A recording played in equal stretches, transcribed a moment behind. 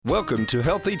Welcome to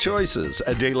Healthy Choices,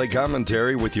 a daily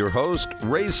commentary with your host,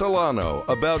 Ray Solano,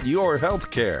 about your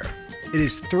health care. It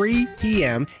is 3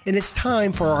 p.m. and it's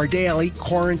time for our daily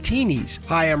Quarantinis.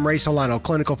 Hi, I'm Ray Solano,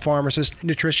 clinical pharmacist,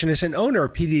 nutritionist, and owner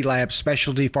of PD Labs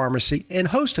Specialty Pharmacy and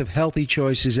host of Healthy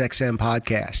Choices XM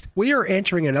podcast. We are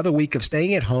entering another week of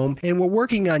staying at home and we're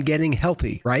working on getting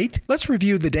healthy, right? Let's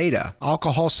review the data.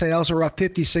 Alcohol sales are up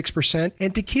 56%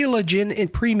 and tequila, gin,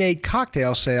 and pre-made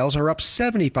cocktail sales are up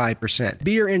 75%.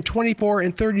 Beer in 24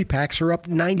 and 30 packs are up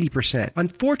 90%.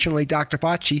 Unfortunately, Dr.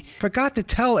 Fauci forgot to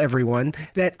tell everyone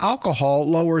that alcohol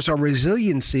lowers our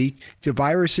resiliency to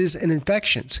viruses and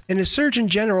infections. And the Surgeon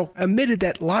General admitted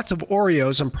that lots of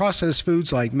Oreos and processed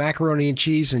foods like macaroni and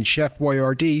cheese and Chef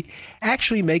Boyardee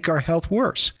actually make our health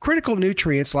worse. Critical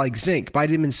nutrients like zinc,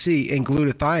 vitamin C, and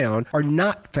glutathione are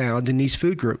not found in these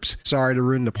food groups. Sorry to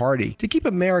ruin the party. To keep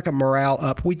American morale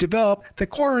up, we developed the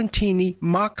Quarantini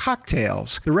mock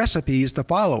cocktails. The recipe is the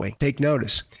following. Take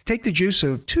notice. Take the juice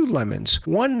of 2 lemons,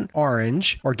 1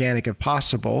 orange, organic if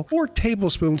possible, 4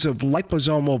 tablespoons of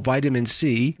liposomal vitamin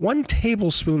C, 1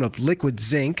 tablespoon of liquid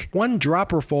zinc, 1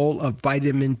 dropperful of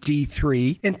vitamin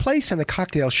D3, and place in a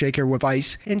cocktail shaker with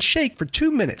ice and shake for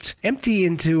 2 minutes. Empty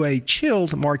into a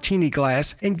chilled martini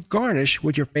glass and garnish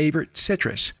with your favorite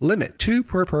citrus. Limit 2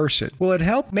 per person. Will it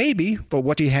help? Maybe, but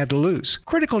what do you have to lose?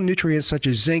 Critical nutrients such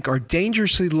as zinc are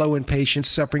dangerously low in patients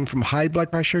suffering from high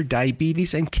blood pressure,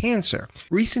 diabetes, and cancer.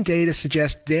 Recent data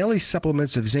suggests daily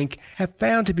supplements of zinc have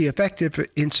found to be effective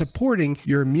in supporting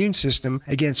your immune system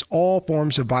against all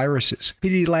forms of viruses.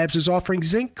 PD Labs is offering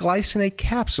zinc glycinate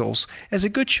capsules as a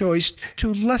good choice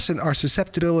to lessen our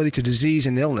susceptibility to disease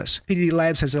and illness. PD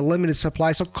Labs has a limited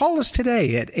supply, so call us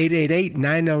today at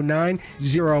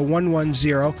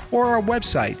 888-909-0110 or our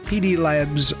website,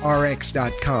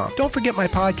 pdlabsrx.com. Don't forget my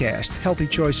podcast, Healthy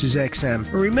Choices XM.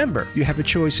 And remember, you have a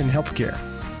choice in healthcare.